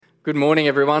Good morning,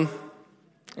 everyone.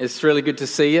 It's really good to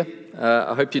see you.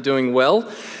 I hope you're doing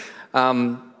well.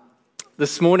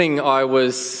 This morning I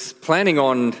was planning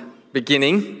on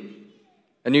beginning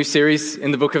a new series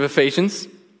in the book of Ephesians.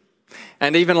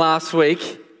 And even last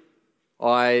week,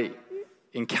 I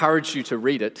encouraged you to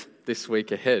read it this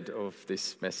week ahead of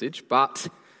this message. But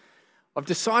I've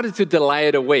decided to delay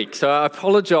it a week. So I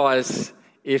apologize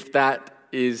if that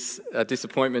is a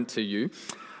disappointment to you.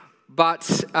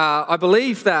 But I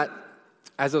believe that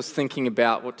as I was thinking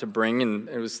about what to bring, and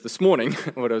it was this morning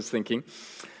what I was thinking,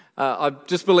 I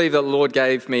just believe that the Lord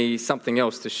gave me something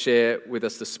else to share with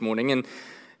us this morning. And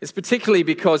it's particularly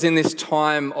because in this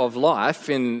time of life,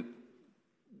 in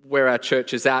where our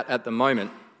church is at the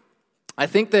moment, I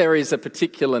think there is a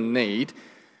particular need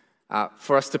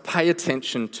for us to pay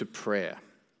attention to prayer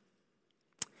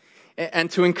and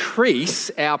to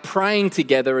increase our praying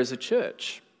together as a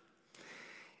church.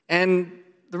 And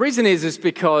the reason is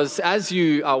because, as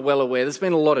you are well aware, there's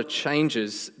been a lot of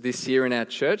changes this year in our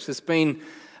church. There's been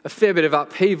a fair bit of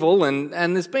upheaval, and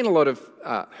there's been a lot of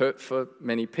hurt for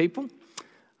many people.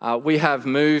 We have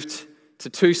moved to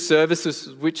 2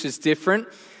 services, which is different.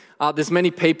 There's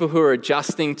many people who are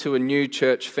adjusting to a new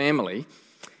church family.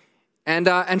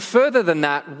 And further than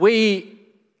that, we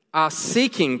are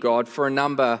seeking God for a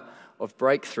number of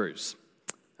breakthroughs,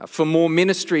 for more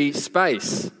ministry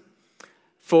space,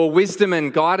 for wisdom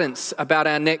and guidance about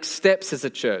our next steps as a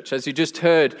church. As you just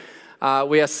heard,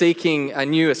 we are seeking a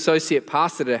new associate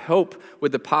pastor to help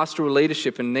with the pastoral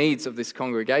leadership and needs of this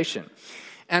congregation.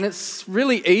 And it's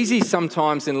really easy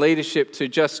sometimes in leadership to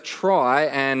just try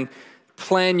and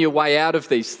plan your way out of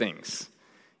these things.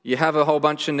 You have a whole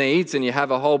bunch of needs and you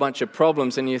have a whole bunch of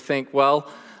problems and you think, well,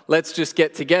 let's just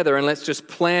get together and let's just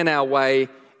plan our way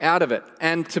out of it.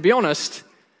 And to be honest,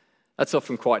 that's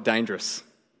often quite dangerous.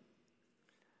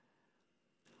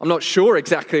 I'm not sure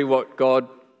exactly what God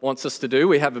wants us to do.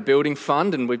 We have a building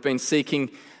fund and we've been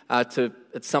seeking to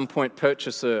at some point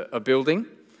purchase a building.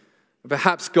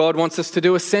 Perhaps God wants us to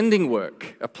do a sending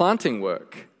work, a planting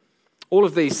work. All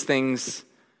of these things,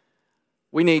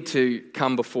 we need to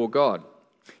come before God.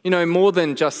 You know, more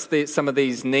than just some of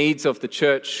these needs of the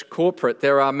church corporate,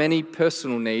 there are many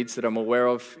personal needs that I'm aware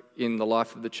of in the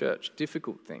life of the church,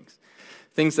 difficult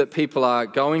things that people are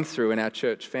going through in our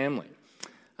church family.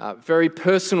 Very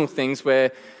personal things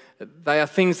where they are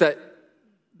things that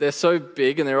they're so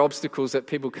big and they're obstacles that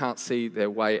people can't see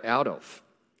their way out of.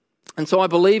 And so I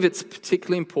believe it's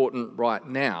particularly important right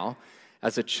now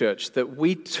as a church that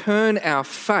we turn our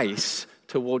face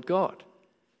toward God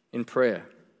in prayer.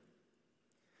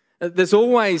 There's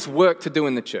always work to do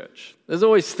in the church. There's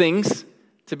always things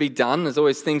to be done. There's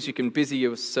always things you can busy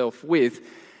yourself with.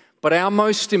 But our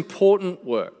most important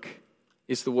work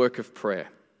is the work of prayer.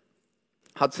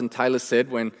 Hudson Taylor said,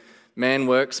 when man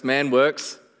works,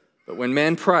 but when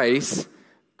man prays,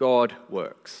 God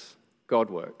works. God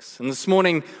works. And this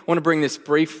morning, I want to bring this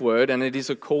brief word, and it is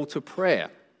a call to prayer.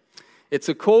 It's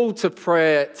a call to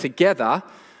prayer together,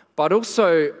 but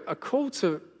also a call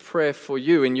to prayer for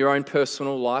you in your own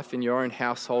personal life, in your own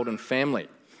household and family.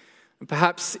 And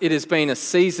perhaps it has been a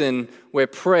season where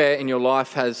prayer in your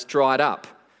life has dried up.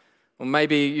 Or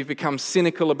maybe you've become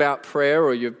cynical about prayer,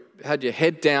 or you've had your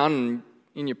head down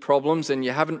in your problems and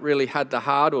you haven't really had the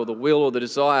heart or the will or the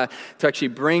desire to actually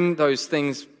bring those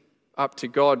things up to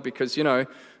God because,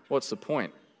 what's the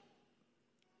point?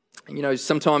 And,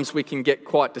 sometimes we can get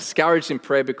quite discouraged in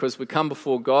prayer because we come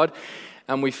before God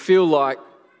and we feel like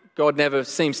God never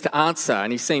seems to answer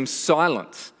and he seems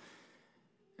silent.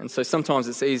 And so sometimes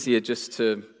it's easier just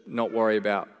to not worry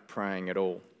about praying at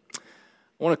all. I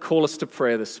want to call us to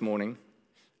prayer this morning.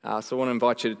 So I want to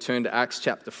invite you to turn to Acts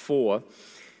chapter 4.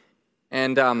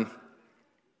 And the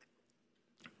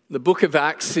book of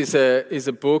Acts is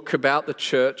a book about the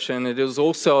church, and it is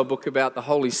also a book about the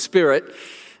Holy Spirit,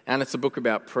 and it's a book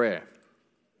about prayer.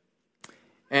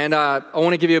 And I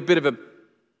want to give you a bit of a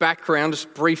background,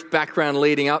 just brief background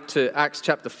leading up to Acts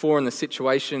chapter 4 and the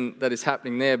situation that is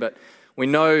happening there. But we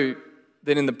know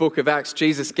that in the book of Acts,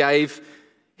 Jesus gave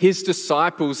his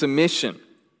disciples a mission.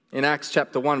 In Acts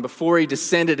chapter 1, before he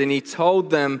descended, and he told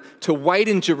them to wait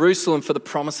in Jerusalem for the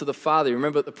promise of the Father. You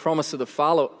remember what the promise of the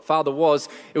Father was?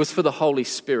 It was for the Holy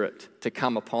Spirit to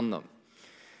come upon them.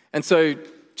 And so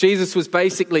Jesus was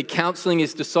basically counseling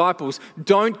his disciples,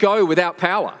 don't go without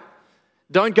power.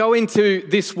 Don't go into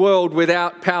this world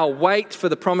without power. Wait for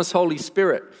the promised Holy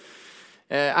Spirit.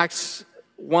 Acts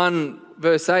 1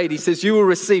 verse 8, he says, you will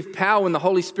receive power when the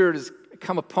Holy Spirit is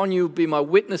come upon you, will be my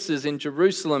witnesses in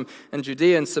Jerusalem and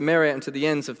Judea and Samaria and to the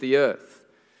ends of the earth.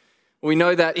 We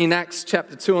know that in Acts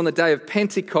chapter 2 on the day of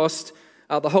Pentecost,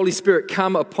 the Holy Spirit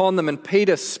come upon them, and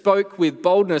Peter spoke with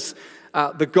boldness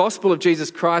the gospel of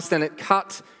Jesus Christ, and it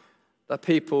cut the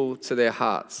people to their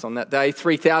hearts. On that day,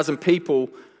 3,000 people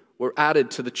were added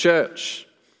to the church.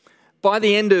 By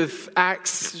the end of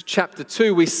Acts chapter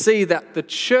 2, we see that the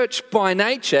church by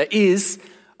nature is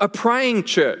a praying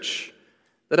church.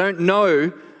 They don't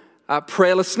know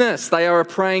prayerlessness. They are a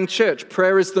praying church.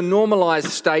 Prayer is the normalized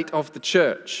state of the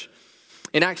church.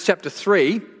 In Acts chapter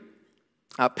 3,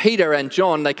 Peter and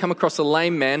John, they come across a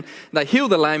lame man, they heal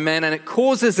the lame man, and it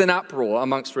causes an uproar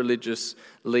amongst religious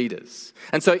leaders.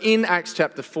 And so in Acts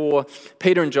chapter 4,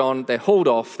 Peter and John, they're hauled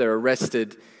off, they're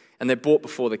arrested, and they're brought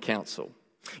before the council.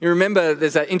 You remember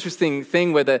there's that interesting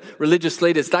thing where the religious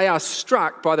leaders, they are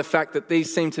struck by the fact that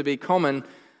these seem to be common,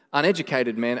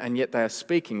 uneducated men, and yet they are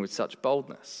speaking with such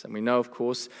boldness. And we know, of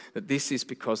course, that this is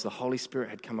because the Holy Spirit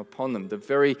had come upon them.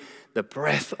 The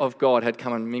breath of God had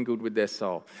come and mingled with their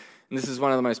soul. And this is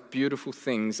one of the most beautiful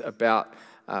things about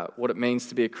what it means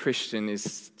to be a Christian,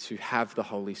 is to have the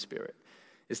Holy Spirit,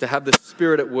 is to have the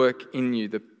Spirit at work in you,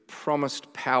 the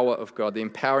promised power of God, the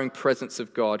empowering presence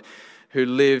of God who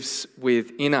lives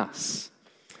within us.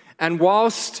 And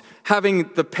whilst having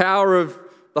the power of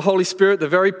the Holy Spirit, the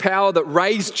very power that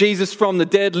raised Jesus from the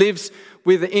dead, lives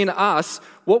within us,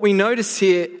 what we notice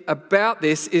here about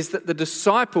this is that the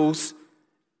disciples,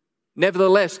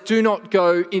 nevertheless, do not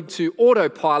go into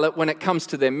autopilot when it comes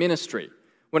to their ministry,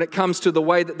 when it comes to the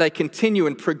way that they continue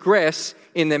and progress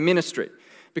in their ministry.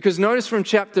 Because notice from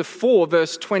chapter 4,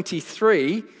 verse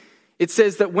 23, it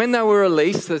says that when they were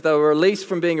released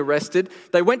from being arrested,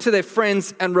 they went to their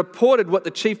friends and reported what the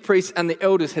chief priests and the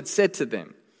elders had said to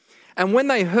them. And when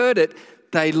they heard it,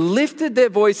 they lifted their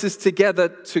voices together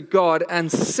to God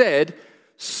and said,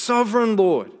 "Sovereign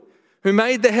Lord, who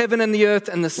made the heaven and the earth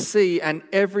and the sea and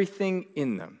everything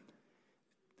in them."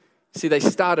 See, they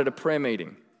started a prayer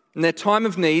meeting. In their time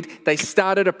of need, they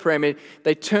started a prayer meeting.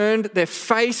 They turned their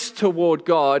face toward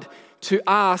God to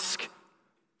ask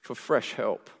for fresh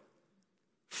help,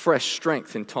 fresh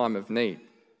strength in time of need.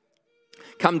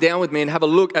 Come down with me and have a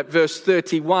look at verse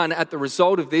 31 at the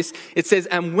result of this. It says,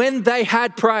 "And when they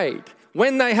had prayed,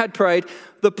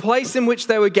 the place in which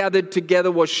they were gathered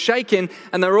together was shaken,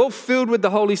 and they were all filled with the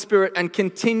Holy Spirit and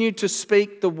continued to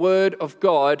speak the word of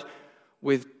God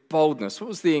with boldness." What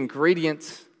was the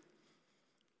ingredient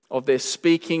of their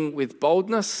speaking with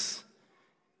boldness?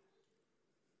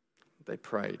 They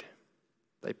prayed.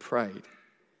 They prayed.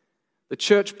 The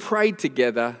church prayed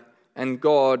together, and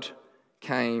God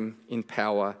came in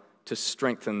power to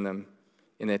strengthen them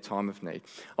in their time of need.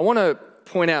 I want to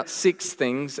point out 6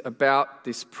 things about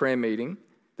this prayer meeting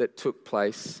that took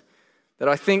place that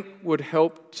I think would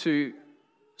help to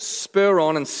spur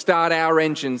on and start our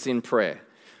engines in prayer.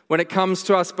 When it comes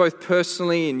to us both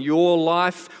personally in your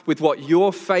life, with what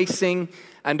you're facing,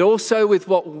 and also with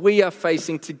what we are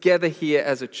facing together here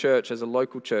as a church, as a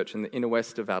local church in the inner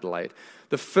west of Adelaide.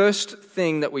 The first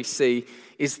thing that we see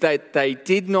is that they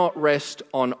did not rest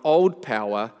on old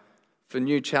power for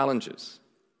new challenges.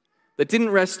 They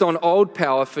didn't rest on old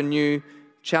power for new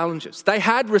challenges. They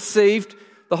had received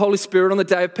the Holy Spirit on the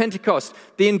day of Pentecost,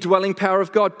 the indwelling power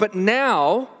of God. But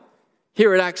now,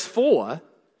 here at Acts 4,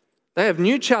 they have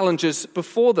new challenges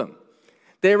before them.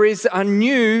 There is a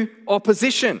new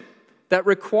opposition that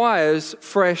requires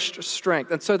fresh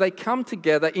strength. And so they come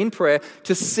together in prayer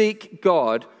to seek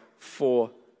God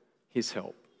for his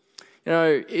help. You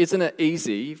know, isn't it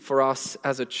easy for us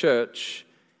as a church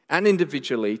and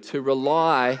individually to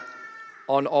rely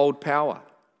on old power?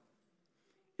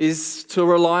 Is to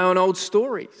rely on old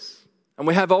stories. And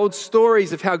we have old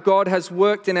stories of how God has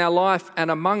worked in our life and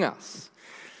among us.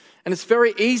 And it's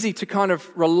very easy to kind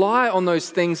of rely on those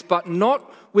things, but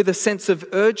not with a sense of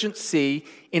urgency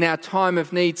in our time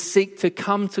of need, seek to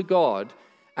come to God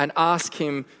and ask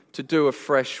him to do a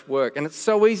fresh work. And it's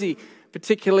so easy,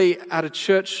 particularly at a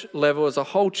church level, as a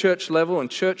whole church level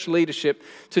and church leadership,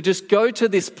 to just go to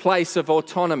this place of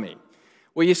autonomy,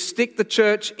 where you stick the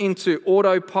church into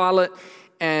autopilot,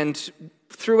 and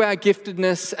through our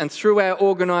giftedness and through our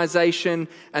organization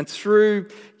and through,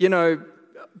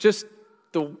 just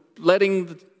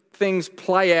letting things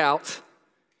play out,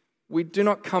 we do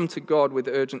not come to God with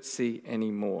urgency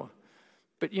anymore.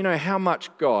 But you know how much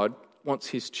God wants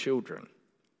his children,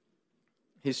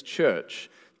 his church,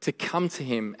 to come to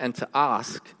him and to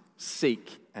ask,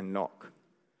 seek, and knock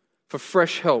for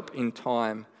fresh help in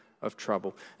time of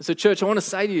trouble. And so, church, I want to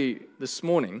say to you this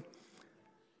morning,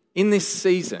 in this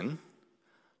season,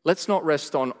 let's not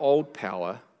rest on old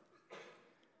power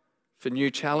for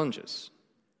new challenges.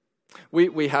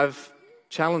 We have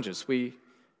challenges. We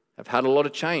have had a lot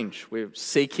of change. We're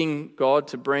seeking God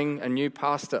to bring a new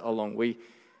pastor along. We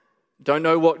don't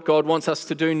know what God wants us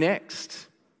to do next.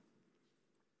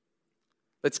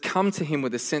 Let's come to him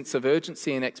with a sense of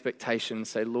urgency and expectation and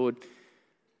say, Lord,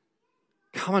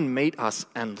 come and meet us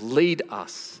and lead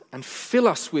us and fill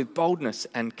us with boldness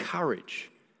and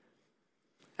courage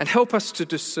and help us to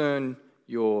discern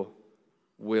your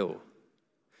will.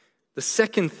 The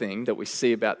second thing that we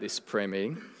see about this prayer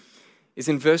meeting is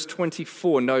in verse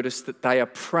 24. Notice that they are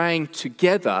praying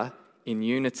together in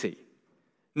unity.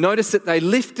 Notice that they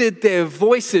lifted their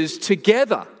voices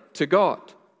together to God.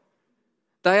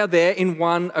 They are there in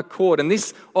one accord. And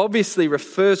this obviously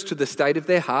refers to the state of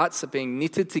their hearts, of being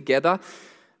knitted together,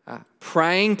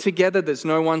 praying together. There's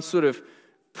no one sort of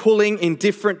pulling in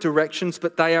different directions,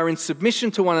 but they are in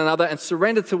submission to one another and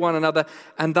surrendered to one another,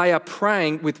 and they are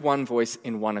praying with one voice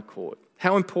in one accord.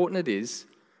 How important it is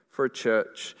for a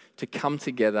church to come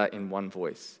together in one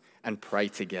voice and pray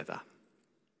together.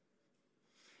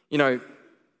 You know,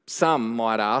 some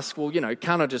might ask, well,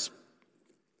 can't I just,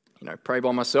 pray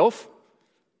by myself?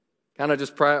 Can't I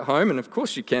just pray at home? And of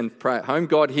course you can pray at home.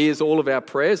 God hears all of our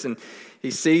prayers and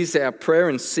he sees our prayer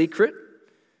in secret.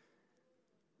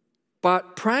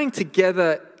 But praying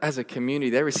together as a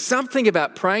community, there is something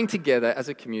about praying together as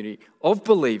a community of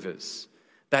believers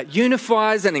that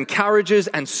unifies and encourages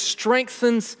and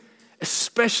strengthens,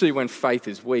 especially when faith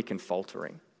is weak and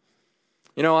faltering.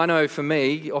 I know for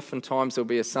me, oftentimes there'll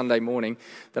be a Sunday morning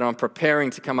that I'm preparing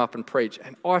to come up and preach,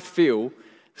 and I feel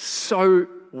so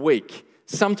weak.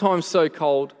 Sometimes so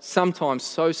cold, sometimes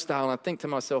so stale. And I think to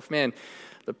myself, man,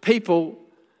 the people,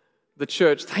 the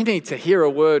church, they need to hear a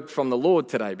word from the Lord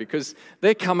today because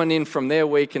they're coming in from their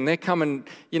week and they're coming,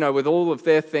 with all of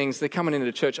their things, they're coming into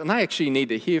church and they actually need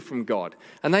to hear from God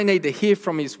and they need to hear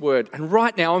from his word. And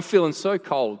right now I'm feeling so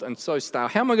cold and so stale.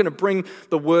 How am I going to bring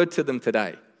the word to them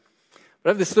today? But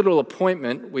I have this little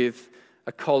appointment with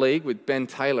a colleague, with Ben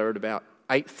Taylor, at about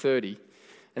 8:30.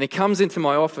 And he comes into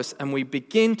my office and we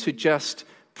begin to just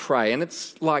pray. And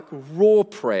it's like raw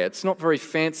prayer. It's not very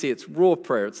fancy. It's raw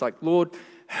prayer. It's like, Lord,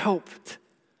 help.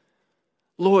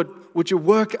 Lord, would you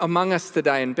work among us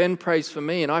today? And Ben prays for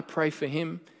me and I pray for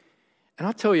him. And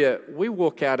I tell you, we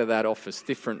walk out of that office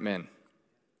different men.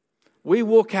 We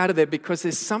walk out of there because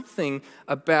there's something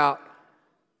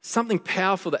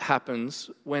powerful that happens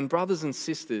when brothers and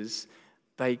sisters,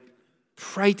 they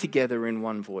pray together in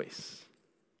one voice.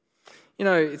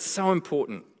 It's so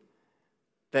important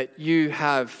that you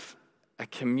have a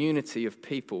community of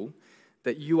people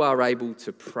that you are able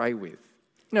to pray with.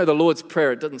 The Lord's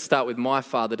Prayer, it doesn't start with my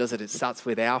Father, does it? It starts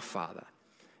with our Father.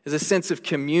 There's a sense of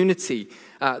community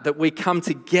that we come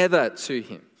together to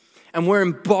him. And we're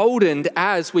emboldened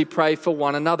as we pray for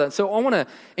one another. So I want to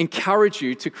encourage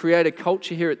you to create a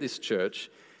culture here at this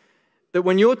church that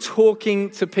when you're talking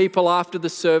to people after the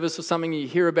service or something, you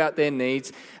hear about their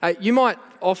needs, you might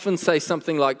often say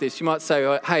something like this. You might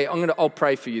say, hey, I'll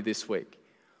pray for you this week.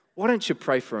 Why don't you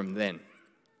pray for them then?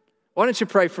 Why don't you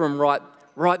pray for them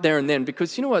right there and then?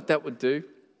 Because you know what that would do?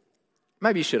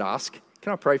 Maybe you should ask,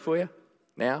 can I pray for you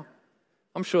now?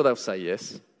 I'm sure they'll say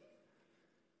yes.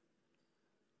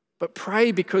 But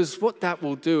pray, because what that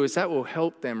will do is that will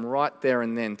help them right there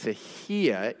and then to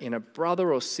hear in a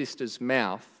brother or sister's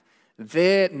mouth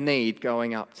their need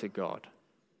going up to God.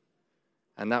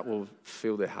 And that will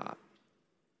fill their heart.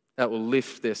 That will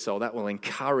lift their soul. That will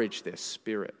encourage their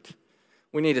spirit.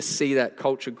 We need to see that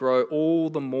culture grow all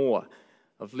the more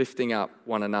of lifting up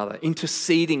one another,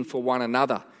 interceding for one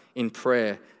another in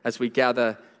prayer as we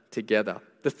gather together.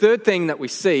 The third thing that we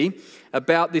see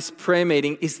about this prayer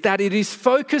meeting is that it is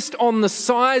focused on the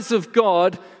size of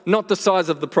God, not the size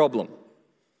of the problem.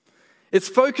 It's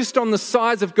focused on the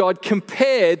size of God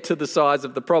compared to the size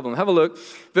of the problem. Have a look.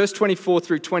 Verse 24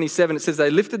 through 27, it says, they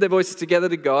lifted their voices together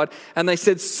to God and they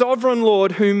said, Sovereign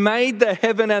Lord, who made the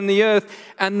heaven and the earth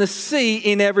and the sea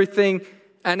in everything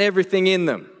and everything in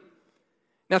them.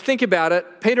 Now think about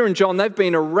it. Peter and John, they've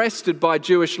been arrested by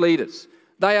Jewish leaders.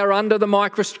 They are under the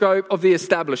microscope of the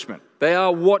establishment. They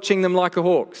are watching them like a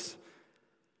hawk's.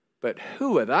 But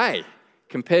who are they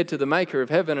compared to the maker of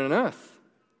heaven and earth?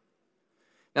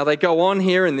 Now they go on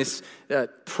here in this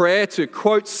prayer to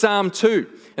quote Psalm 2.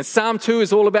 And Psalm 2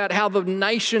 is all about how the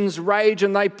nations rage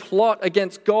and they plot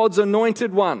against God's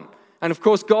anointed one. And of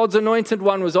course, God's anointed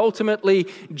one was ultimately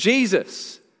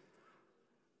Jesus.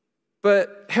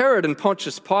 But Herod and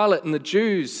Pontius Pilate and the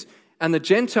Jews and the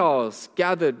Gentiles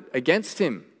gathered against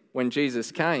him when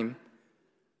Jesus came,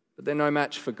 but they're no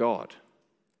match for God.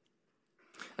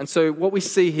 And so what we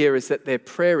see here is that their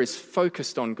prayer is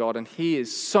focused on God, and he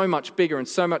is so much bigger and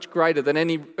so much greater than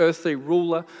any earthly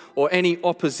ruler or any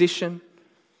opposition.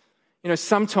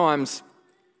 Sometimes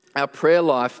our prayer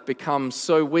life becomes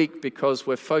so weak because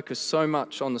we're focused so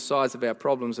much on the size of our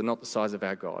problems and not the size of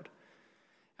our God.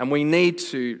 And we need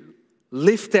to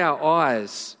lift our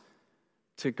eyes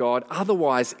to God.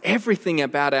 Otherwise, everything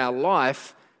about our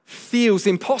life feels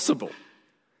impossible.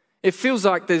 It feels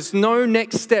like there's no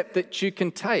next step that you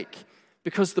can take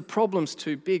because the problem's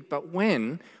too big. But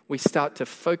when we start to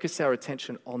focus our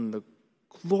attention on the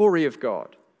glory of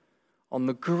God, on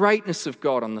the greatness of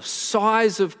God, on the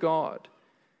size of God,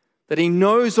 that He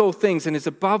knows all things and is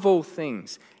above all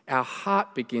things, our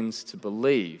heart begins to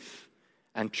believe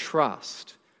and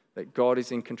trust that God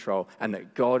is in control and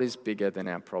that God is bigger than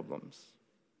our problems.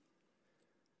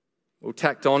 Well,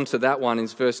 tacked on to that one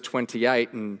is verse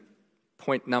 28 and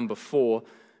point number 4.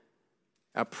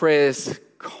 Our prayer's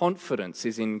confidence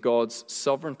is in God's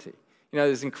sovereignty.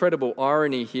 There's incredible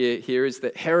irony here is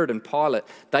that Herod and Pilate,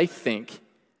 they think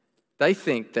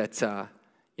that,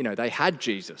 they had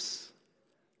Jesus.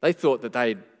 They thought that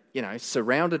they'd,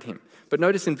 surrounded him. But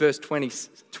notice in verse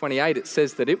 28, it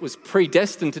says that it was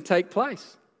predestined to take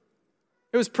place.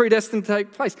 It was predestined to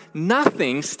take place.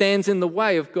 Nothing stands in the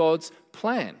way of God's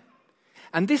plan.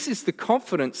 And this is the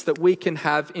confidence that we can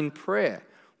have in prayer.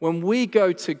 When we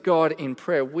go to God in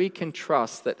prayer, we can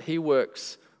trust that He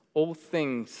works all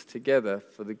things together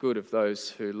for the good of those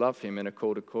who love Him and are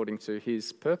called according to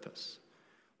His purpose.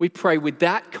 We pray with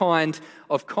that kind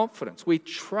of confidence. We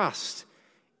trust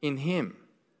in Him.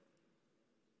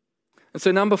 And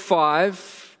so number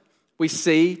 5, we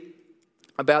see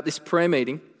about this prayer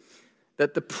meeting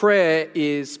that the prayer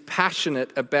is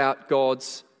passionate about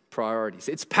God's priorities.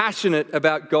 It's passionate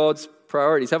about God's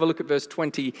priorities. Have a look at verse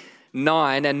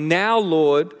 29. And now,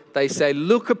 Lord, they say,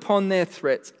 look upon their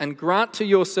threats and grant to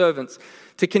your servants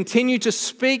to continue to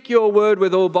speak your word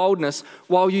with all boldness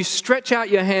while you stretch out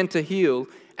your hand to heal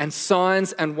and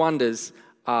signs and wonders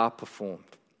are performed.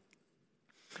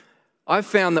 I've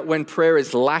found that when prayer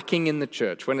is lacking in the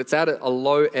church, when it's at a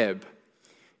low ebb,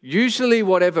 usually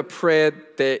whatever prayer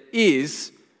there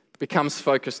is becomes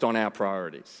focused on our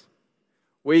priorities.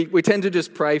 We tend to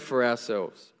just pray for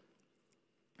ourselves.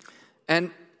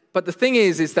 But the thing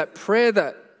is that prayer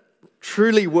that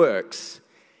truly works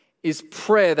is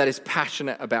prayer that is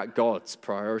passionate about God's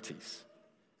priorities.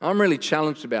 I'm really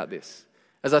challenged about this.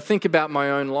 As I think about my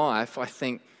own life, I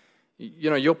think,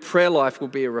 your prayer life will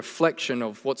be a reflection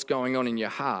of what's going on in your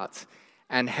heart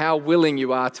and how willing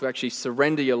you are to actually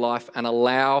surrender your life and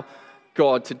allow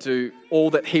God to do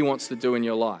all that He wants to do in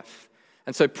your life.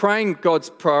 And so praying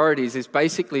God's priorities is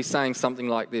basically saying something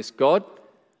like this: God,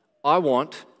 I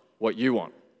want what you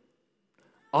want.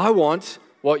 I want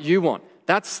what you want.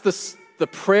 That's the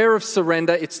prayer of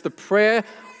surrender. It's the prayer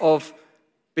of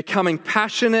becoming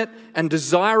passionate and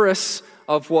desirous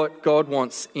of what God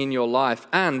wants in your life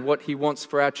and what He wants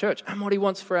for our church and what He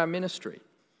wants for our ministry.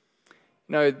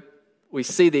 We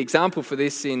see the example for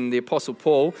this in the Apostle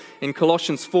Paul. In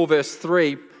Colossians 4 verse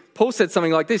 3, Paul said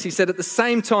something like this. He said, at the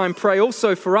same time, pray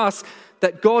also for us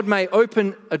that God may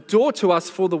open a door to us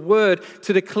for the word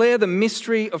to declare the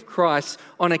mystery of Christ,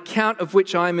 on account of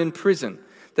which I am in prison,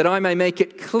 that I may make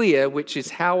it clear which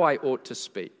is how I ought to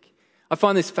speak. I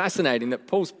find this fascinating that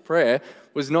Paul's prayer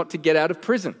was not to get out of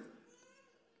prison.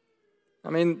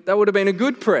 That would have been a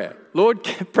good prayer. Lord,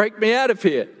 break me out of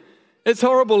here. It's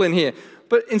horrible in here.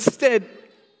 But instead,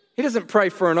 he doesn't pray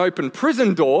for an open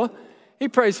prison door. He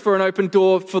prays for an open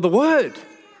door for the word,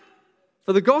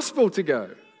 for the gospel to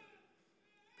go.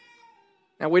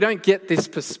 Now, we don't get this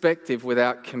perspective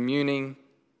without communing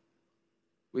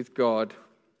with God,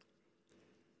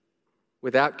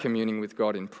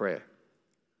 in prayer.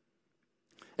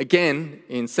 Again,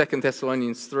 in 2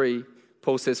 Thessalonians 3,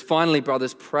 Paul says, finally,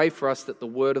 brothers, pray for us that the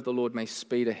word of the Lord may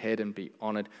speed ahead and be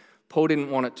honored. Paul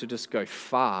didn't want it to just go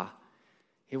far.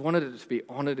 He wanted it to be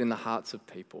honored in the hearts of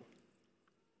people.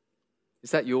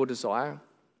 Is that your desire?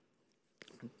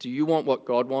 Do you want what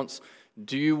God wants?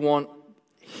 Do you want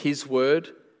His word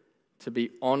to be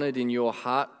honored in your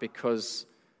heart because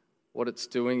what it's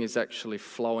doing is actually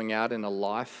flowing out in a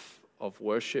life of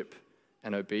worship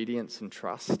and obedience and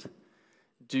trust?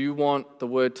 Do you want the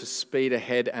word to speed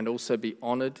ahead and also be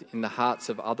honored in the hearts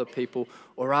of other people?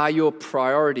 Or are your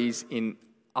priorities in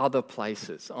other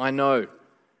places? I know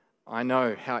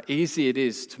how easy it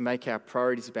is to make our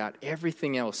priorities about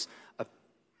everything else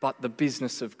but the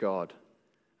business of God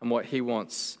and what He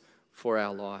wants for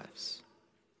our lives.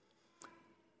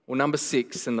 Well, number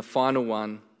 6, and the final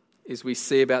one, is we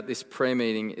see about this prayer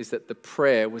meeting is that the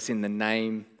prayer was in the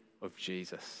name of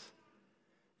Jesus.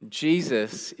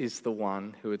 Jesus is the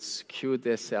one who had secured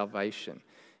their salvation.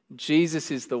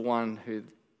 Jesus is the one who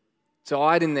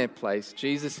died in their place.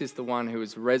 Jesus is the one who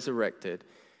is resurrected.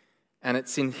 And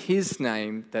it's in his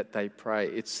name that they pray.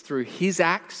 It's through his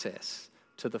access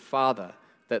to the Father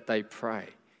that they pray.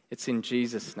 It's in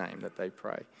Jesus' name that they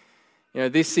pray.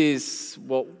 This is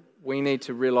what we need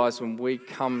to realize when we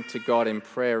come to God in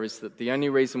prayer, is that the only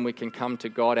reason we can come to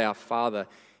God our Father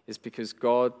is because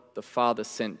God the Father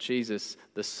sent Jesus,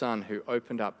 the Son, who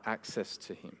opened up access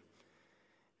to him.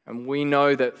 And we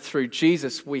know that through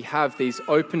Jesus we have these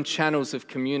open channels of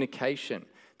communication,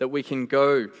 that we can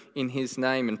go in his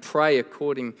name and pray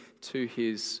according to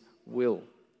his will.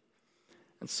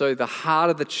 And so the heart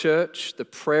of the church, the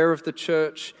prayer of the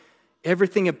church,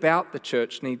 everything about the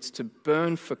church needs to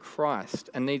burn for Christ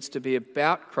and needs to be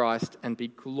about Christ and be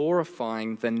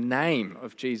glorifying the name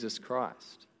of Jesus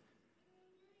Christ.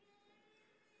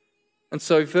 And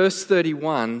so verse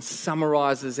 31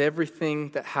 summarizes everything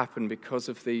that happened because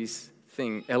of these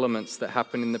elements that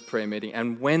happened in the prayer meeting.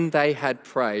 And when they had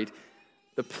prayed,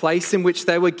 the place in which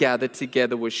they were gathered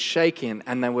together was shaken,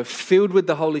 and they were filled with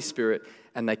the Holy Spirit,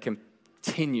 and they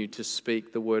continued to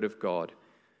speak the word of God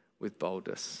with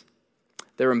boldness.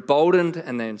 They're emboldened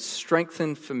and they're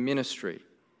strengthened for ministry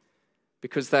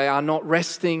because they are not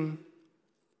resting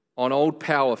on old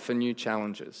power for new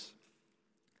challenges.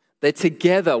 They're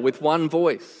together with one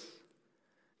voice.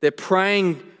 They're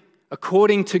praying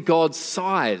according to God's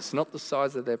size, not the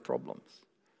size of their problems.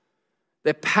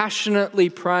 They're passionately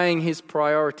praying his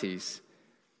priorities,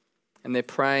 and they're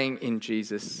praying in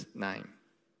Jesus' name.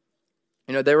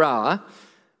 There are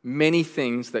many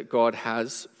things that God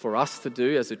has for us to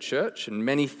do as a church, and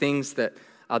many things that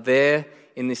are there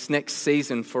in this next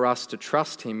season for us to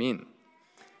trust him in.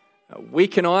 We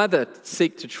can either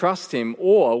seek to trust him,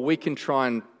 or we can try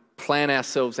and plan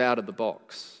ourselves out of the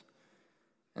box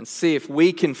and see if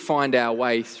we can find our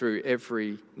way through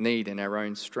every need in our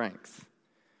own strength.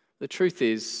 The truth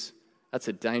is, that's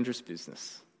a dangerous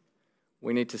business.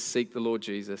 We need to seek the Lord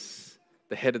Jesus,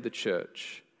 the head of the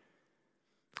church.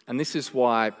 And this is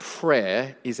why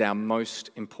prayer is our most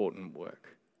important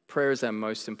work. Prayer is our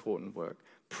most important work.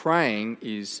 Praying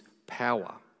is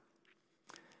power.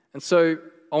 And so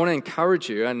I want to encourage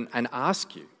you and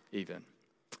ask you even,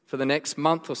 for the next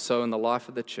month or so in the life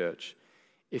of the church,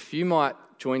 if you might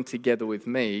join together with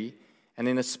me and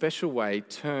in a special way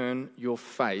turn your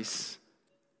face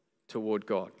toward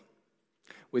God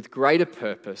with greater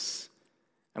purpose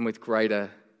and with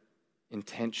greater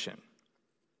intention.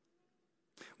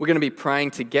 We're going to be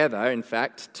praying together, in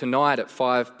fact, tonight at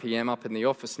 5 p.m. up in the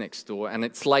office next door, and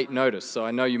it's late notice, so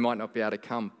I know you might not be able to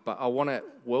come, but I want to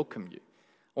welcome you.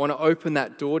 I want to open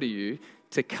that door to you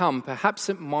to come. Perhaps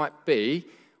it might be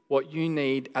what you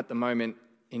need at the moment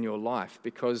in your life,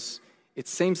 because it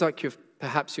seems like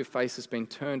perhaps your face has been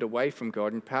turned away from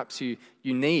God, and perhaps you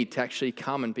need to actually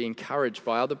come and be encouraged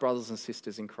by other brothers and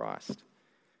sisters in Christ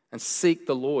and seek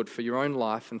the Lord for your own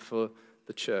life and for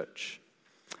the church.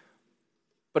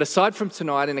 But aside from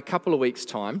tonight, in a couple of weeks'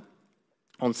 time,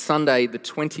 on Sunday the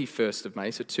 21st of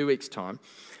May, so 2 weeks' time,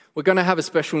 we're going to have a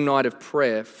special night of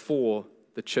prayer for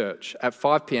the church. At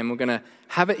 5 p.m, we're going to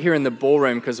have it here in the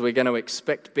ballroom because we're going to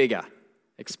expect big.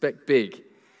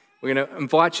 We're going to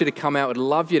invite you to come out. We'd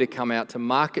love you to come out, to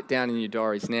mark it down in your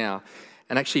diaries now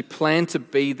and actually plan to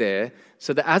be there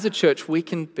so that as a church we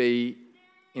can be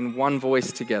in one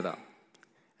voice together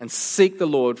and seek the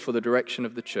Lord for the direction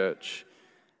of the church,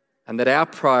 and that our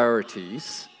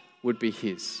priorities would be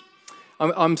his.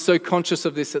 I'm so conscious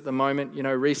of this at the moment.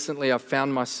 Recently I've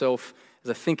found myself,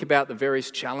 as I think about the various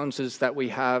challenges that we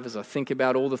have, as I think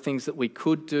about all the things that we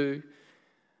could do,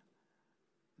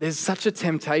 there's such a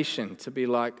temptation to be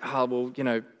like,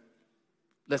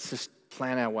 let's just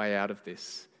plan our way out of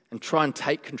this and try and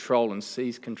take control and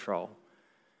seize control.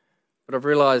 But I've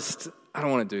realized I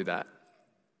don't want to do that.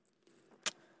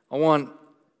 I want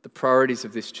the priorities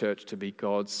of this church to be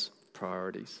God's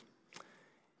priorities.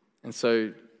 And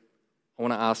so I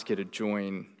want to ask you to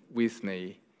join with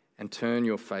me and turn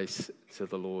your face to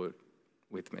the Lord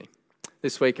with me.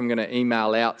 This week I'm going to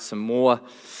email out some more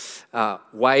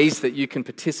ways that you can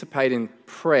participate in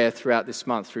prayer throughout this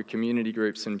month through community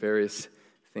groups and various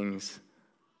things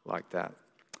like that.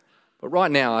 But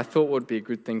right now I thought what would be a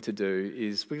good thing to do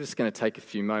is we're just going to take a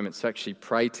few moments to actually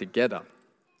pray together.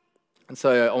 And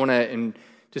so I want to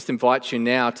just invite you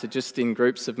now to, just in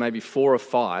groups of maybe 4 or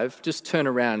 5, just turn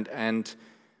around and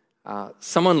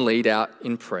someone lead out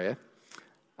in prayer.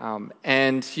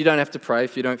 And you don't have to pray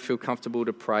if you don't feel comfortable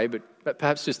to pray, but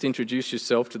perhaps just introduce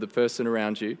yourself to the person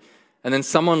around you. And then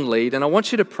someone lead. And I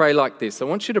want you to pray like this. I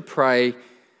want you to pray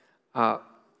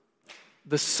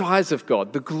the size of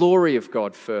God, the glory of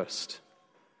God first.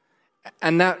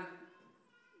 And that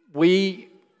we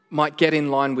might get in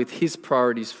line with his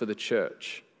priorities for the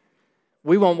church.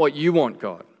 We want what you want,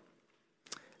 God.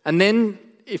 And then,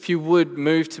 if you would,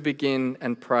 move to begin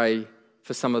and pray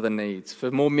for some of the needs, for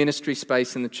more ministry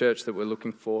space in the church that we're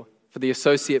looking for the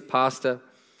associate pastor,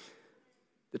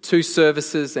 the 2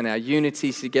 services and our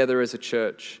unity together as a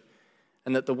church,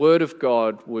 and that the word of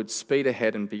God would speed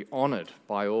ahead and be honoured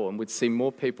by all, and we'd see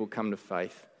more people come to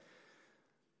faith.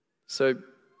 So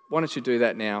why don't you do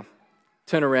that now?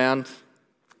 Turn around,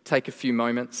 take a few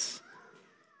moments.